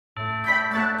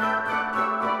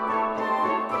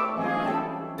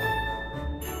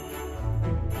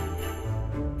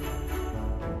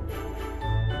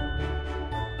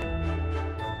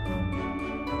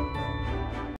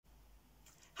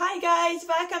guys,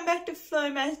 welcome back to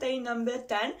FloMas day number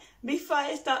 10. Before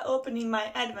I start opening my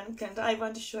advent calendar, I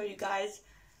want to show you guys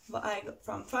what I got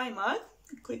from Primark.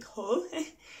 Quick haul.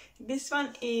 This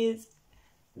one is,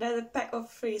 there's a pack of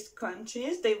 3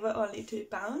 scrunchies. They were only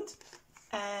 £2.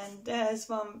 And there's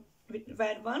one with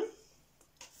red one,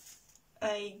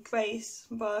 a grey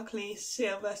sparkly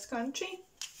silver scrunchie,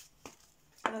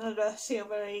 and another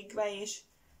silvery greyish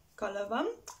colour one.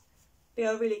 They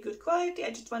are really good quality. I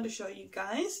just want to show you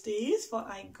guys these, what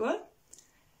I got.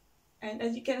 And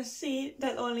as you can see,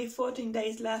 there's only 14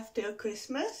 days left till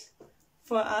Christmas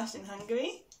for us in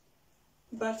Hungary,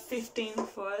 but 15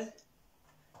 for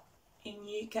in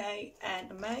UK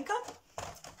and America.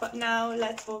 But now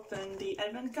let's open the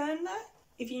advent calendar.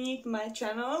 If you're new to my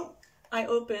channel, I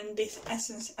open this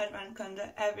Essence advent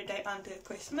calendar every day until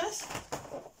Christmas.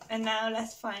 And now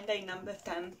let's find day number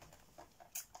 10.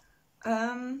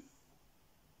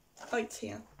 Oh, it's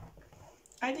here.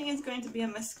 I think it's going to be a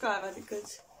mascara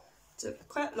because it's a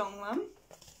quite long one.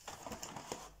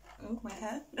 Oh, my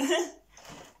hair.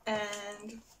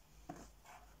 And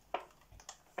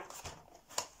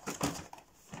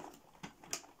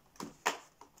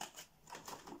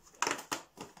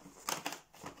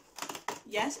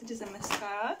yes, it is a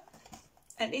mascara.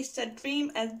 And it's a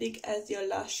dream as big as your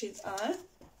lashes are.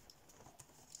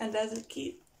 And there's a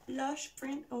cute lash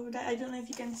print over there. I don't know if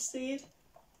you can see it.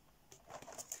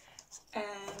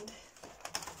 And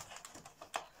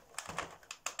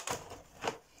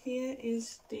here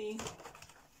is the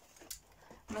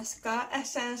mascara,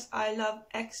 Essence I Love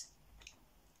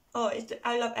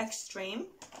I Love Extreme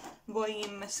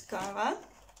Volume Mascara,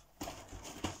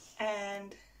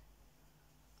 and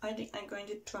I think I'm going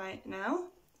to try it now.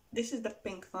 This is the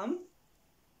pink one,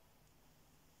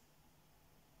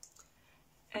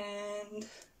 and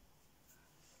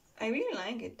I really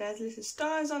like it. There's little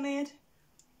stars on it.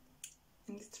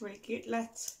 And it's really cute.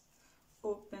 Let's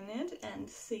open it and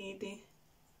see the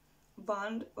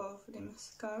band of the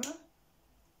mascara.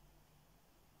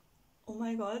 Oh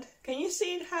my god, can you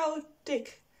see how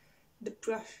thick the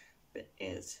brush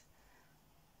is?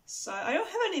 So I don't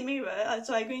have any mirror,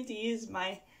 so I'm going to use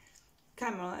my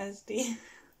camera as the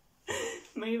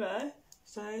mirror.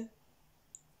 So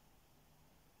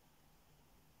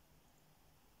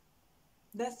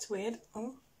that's weird.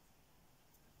 Oh.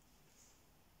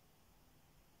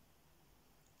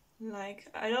 Like,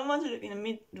 I don't want to look in the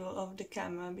middle of the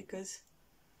camera because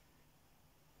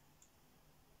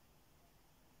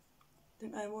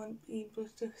then I won't be able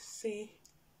to see.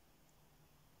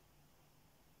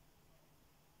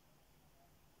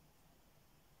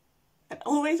 And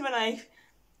always when I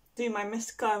do my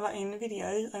mascara in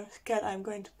videos, I'm scared I'm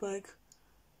going to poke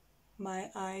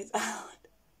my eyes out.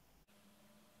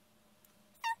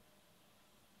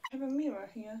 I have a mirror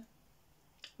here.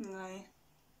 No.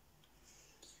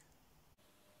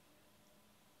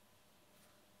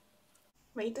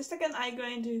 Wait a second, I'm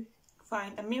going to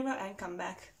find a mirror and come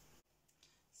back.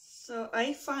 So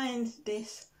I find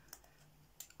this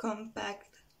compact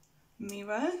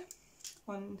mirror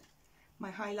on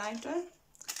my highlighter,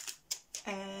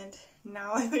 and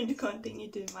now I'm going to continue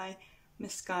doing my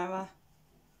mascara.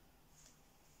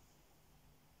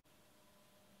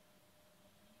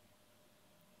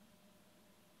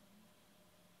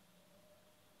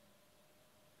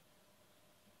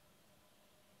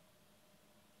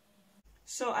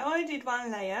 So I only did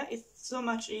one layer. It's so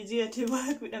much easier to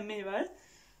work with a mirror.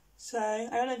 So I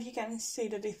don't know if you can see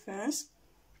the difference.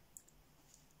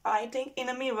 I think in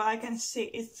a mirror I can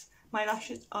see my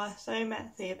lashes are so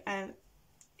massive, and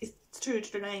it's true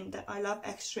to the name that I love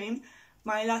extreme.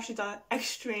 My lashes are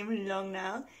extremely long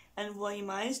now and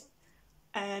volumized,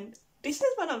 and this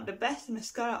is one of the best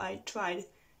mascara I tried,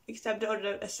 except the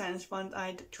other Essence ones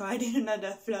I tried in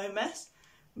another FloMas.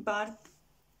 But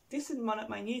this is one of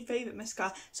my new favourite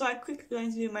mascara, so I'm quickly going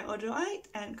to do my other eye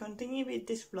and continue with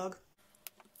this vlog.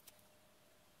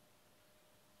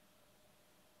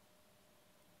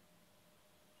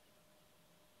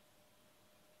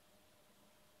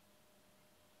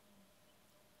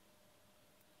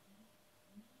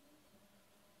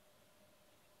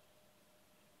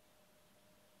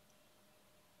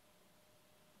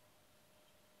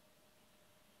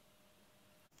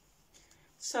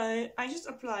 So I just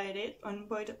applied it on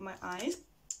both of my eyes.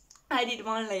 I did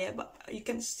one layer, but you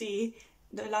can see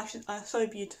the lashes are so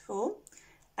beautiful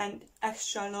and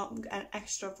extra long and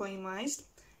extra volumized,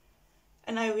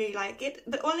 and I really like it.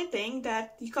 The only thing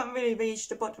that you can't really reach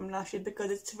the bottom lashes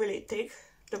because it's really thick.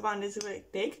 The one is really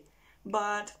thick,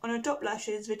 but on the top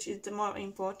lashes, which is the more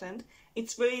important,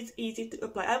 it's really easy to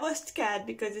apply. I was scared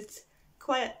because it's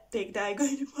quite thick that I'm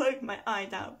going to poke my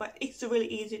eyes out, but it's really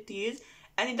easy to use,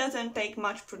 and it doesn't take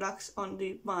much products on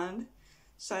the wand,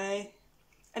 so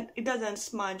and it doesn't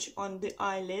smudge on the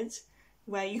eyelids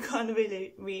where you can't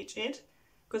really reach it,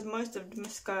 because most of the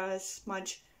mascaras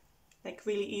smudge like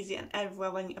really easy and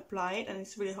everywhere when you apply it, and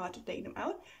it's really hard to take them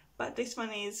out. But this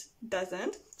one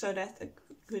doesn't, so that's a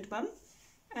good one,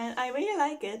 and I really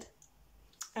like it.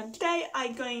 And today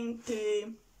I'm going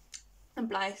to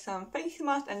apply some face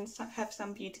mask and have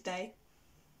some beauty day.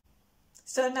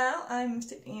 So now I'm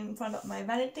sitting in front of my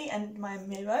vanity and my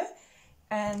mirror,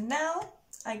 and now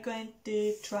I'm going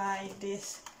to try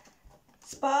this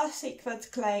Spa Secrets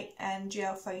Clay and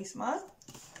Gel Face Mask.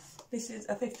 This is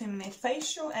a 15-minute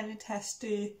facial and it has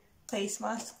 2 face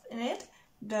masks in it.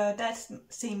 The Dead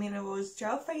Sea Minerals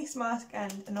Gel Face Mask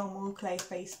and a normal clay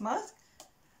face mask.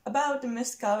 About the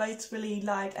mascara, it's really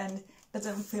light and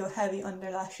doesn't feel heavy on the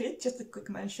lashes, just a quick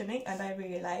mentioning, and I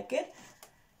really like it.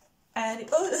 And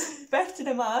it also, back to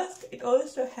the mask, it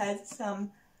also has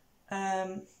some,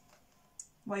 the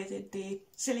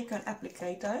silicone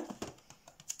applicator,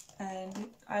 and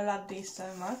I love these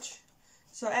so much.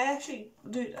 So I actually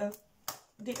did a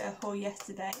haul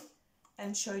yesterday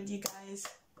and showed you guys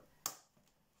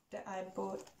that I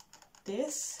bought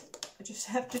this. I just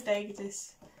have to take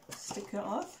this sticker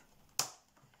off.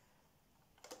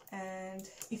 And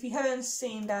if you haven't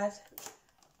seen that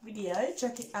video,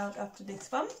 check it out after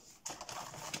this one.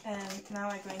 And now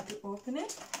I'm going to open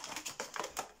it.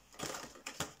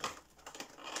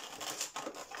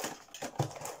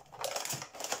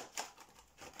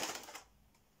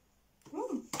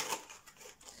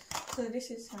 So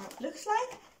this is how it looks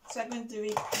like. So I'm going to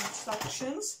read the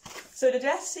instructions. So the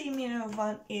Dead Sea Mineral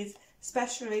one is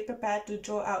specially prepared to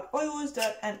draw out oils,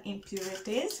 dirt and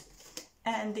impurities.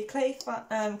 And the clay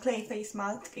face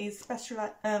mask is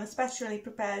specially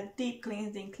prepared deep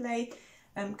cleansing clay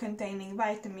containing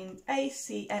vitamin A,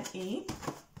 C and E.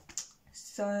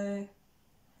 So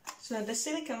the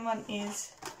silicone one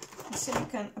is, the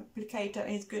silicone applicator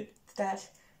is good that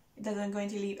it doesn't going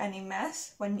to leave any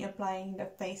mess when you're applying the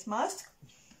face mask.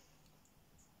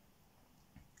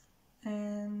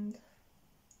 And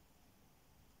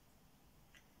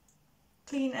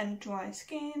clean and dry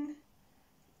skin.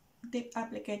 Dip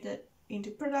applicator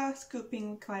into product,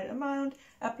 scooping required amount,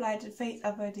 apply to face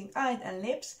avoiding eyes and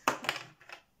lips.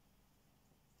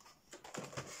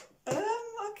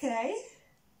 Okay.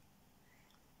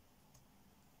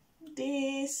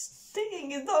 This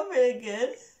sticking is not really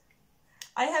good.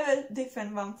 I have a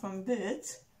different one from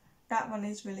Boots. That one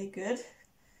is really good.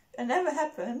 It never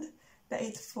happened that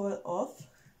it fall off.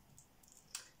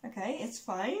 Okay, it's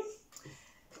fine.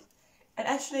 And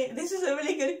actually, this is a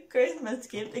really good Christmas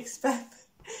gift, except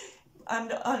I'm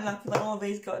the unlucky one,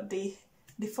 always got the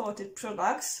defaulted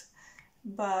products.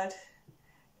 But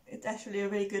it's actually a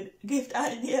really good gift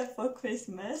idea for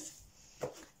Christmas.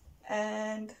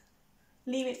 And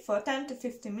leave it for 10 to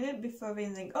 15 minutes before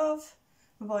rinsing off.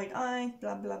 Avoid eyes,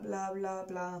 blah blah blah blah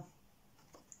blah.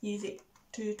 Use it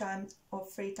 2 times or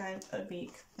 3 times a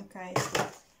week. Okay.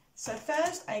 So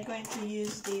first I'm going to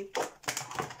use the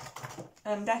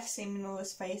Dead Sea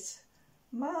Minerals face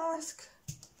mask,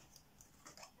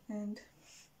 and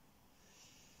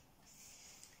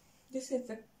this is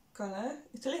the color.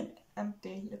 It's a little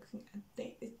empty, looking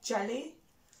empty. It's jelly.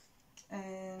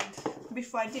 And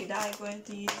before I do that, I'm going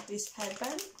to use this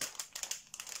headband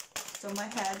so my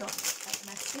hair don't get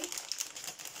messy.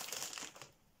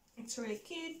 It's really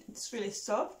cute, it's really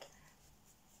soft,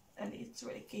 and it's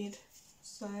really cute.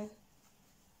 So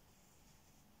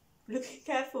looking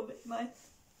careful with my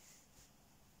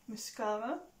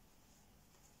mascara.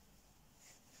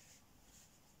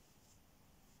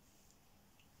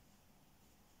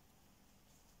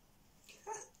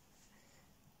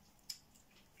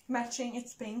 Matching,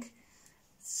 it's pink.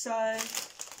 So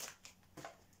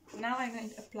now I'm going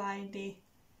to apply the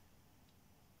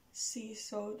sea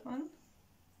salt one.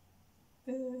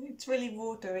 It's really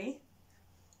watery.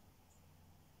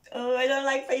 Oh, I don't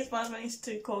like face mask when it's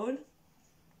too cold.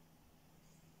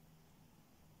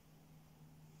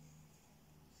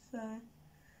 So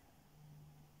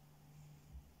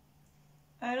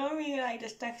I don't really like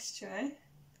this texture.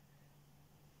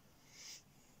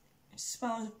 It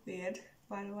smells weird,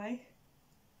 by the way.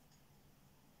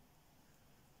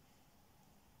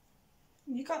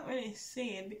 You can't really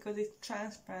see it because it's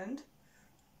transparent.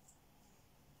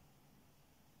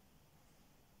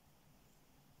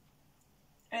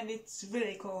 And it's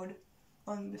really cold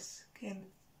on the skin.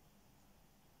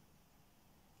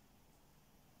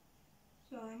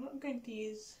 So I'm not going to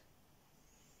use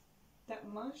that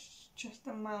much, just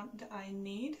the amount that I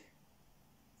need.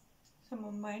 Some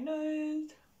on my nose.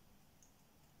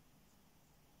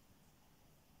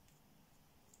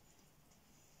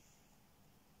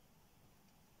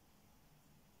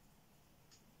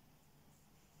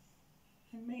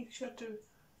 make sure to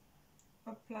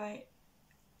apply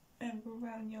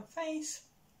everywhere on your face.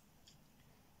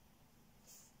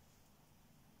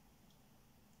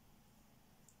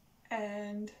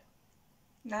 And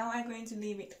now I'm going to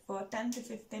leave it for 10 to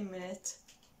 15 minutes.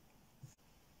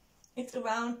 It's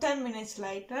around 10 minutes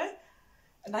later,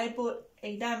 and I bought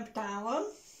a damp towel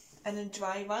and a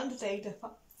dry one to take the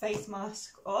face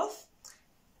mask off,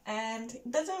 and it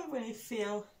doesn't really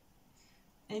feel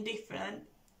any different.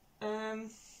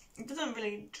 It doesn't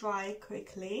really dry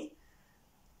quickly,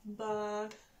 but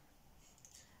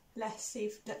let's see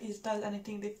if that does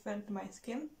anything different to my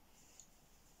skin.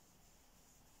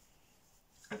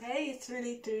 Okay, it's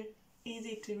really too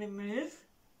easy to remove.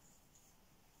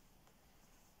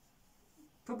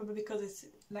 Probably because it's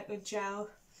like a gel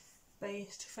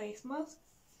based face mask.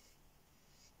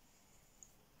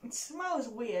 It smells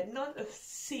weird, not a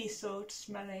sea salt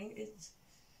smelling, it's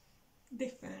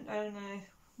different, I don't know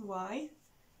why.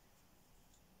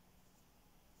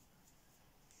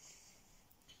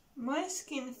 My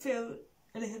skin feels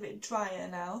a little bit drier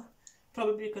now,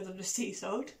 probably because of the sea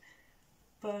salt,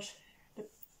 but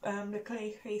the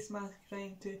clay face mask is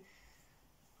going to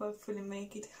hopefully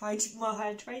make it more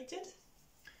hydrated.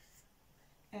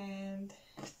 And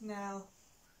now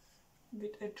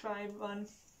with a dry one,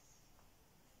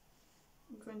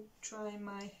 I'm going to dry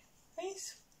my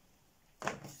face.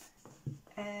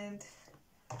 And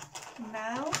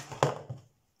now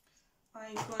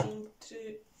I'm going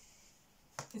to,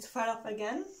 it fell off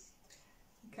again.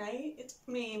 Okay, it's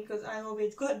me because I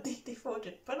always got the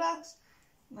defaulted products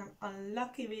and I'm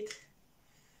unlucky with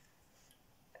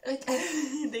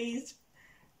these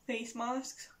face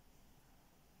masks.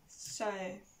 So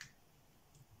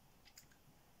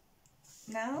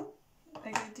now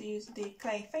I'm going to use the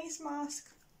clay face mask.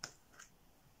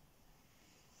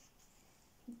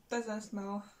 It doesn't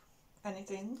smell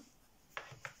anything.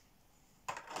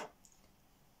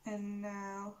 And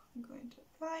now I'm going to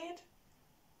apply it.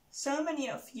 So many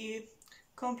of you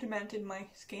complimented my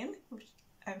skin,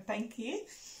 and thank you.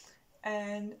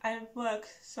 And I've worked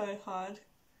so hard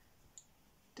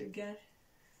to get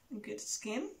good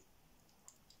skin.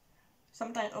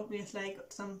 Sometimes obviously I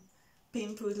got some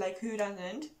pimples, like who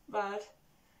doesn't, but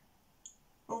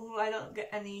although I don't get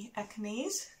any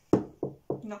acnes,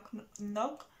 knock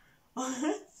knock,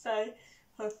 so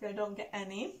hopefully I don't get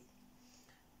any.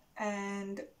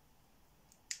 And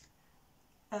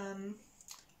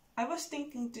I was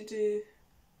thinking to do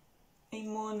a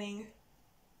morning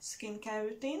skincare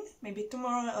routine, maybe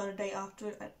tomorrow or the day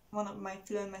after one of my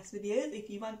FloMas videos. If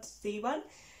you want to see one,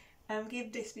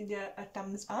 give this video a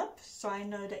thumbs up so I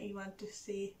know that you want to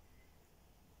see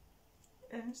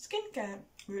a skincare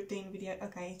routine video.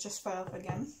 Okay, it just fell off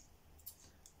again.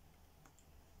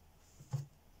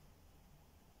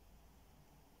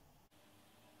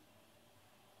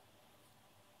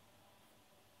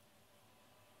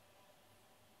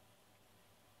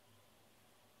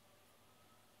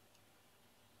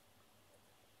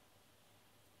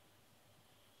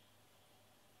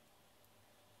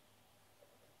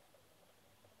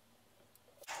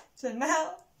 So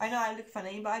now, I know I look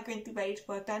funny, but I'm going to wait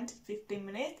for 10 to 15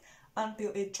 minutes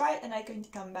until it dries and I'm going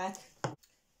to come back.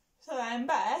 So I'm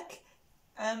back.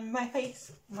 My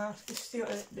face mask is still a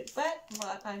little bit wet,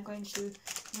 but I'm going to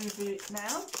remove it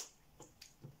now.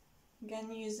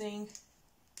 Again, using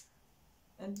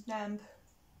a damp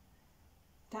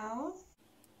towel.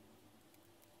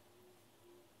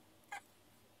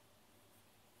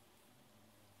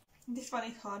 This one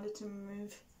is harder to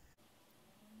remove.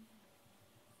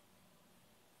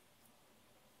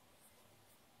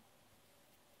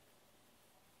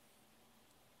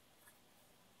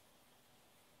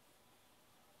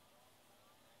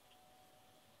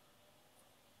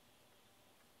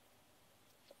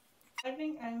 I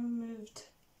think I removed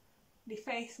the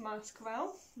face mask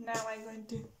well. Now I'm going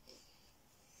to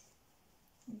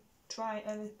dry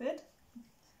a little bit.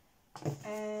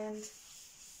 And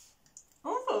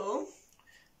although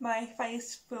my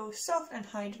face feels soft and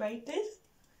hydrated,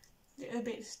 a little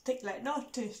bit sticky, like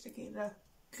not too sticky, a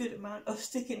good amount of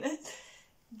stickiness,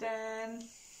 then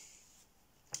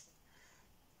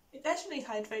it actually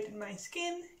hydrated my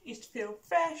skin. It feels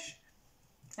fresh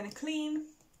and clean.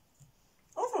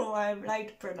 Overall, I like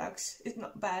the products. It's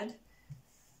not bad,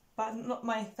 but not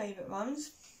my favourite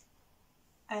ones.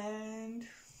 And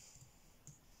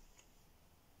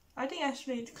I think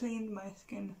actually it cleaned my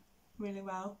skin really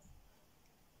well.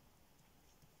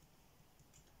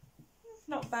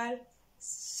 Not bad.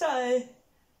 So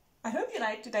I hope you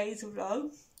liked today's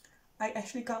vlog. I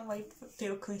actually can't wait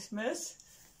till Christmas.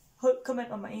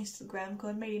 Comment on my Instagram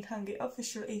called madeinhungary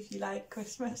official if you like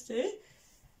Christmas too.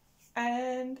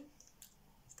 and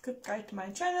subscribe to my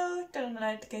channel, turn on the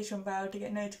notification bell to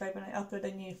get notified when I upload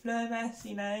a new FloMas,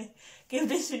 you know. Give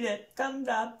this video a thumbs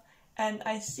up, and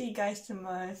I see you guys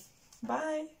tomorrow.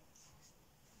 Bye!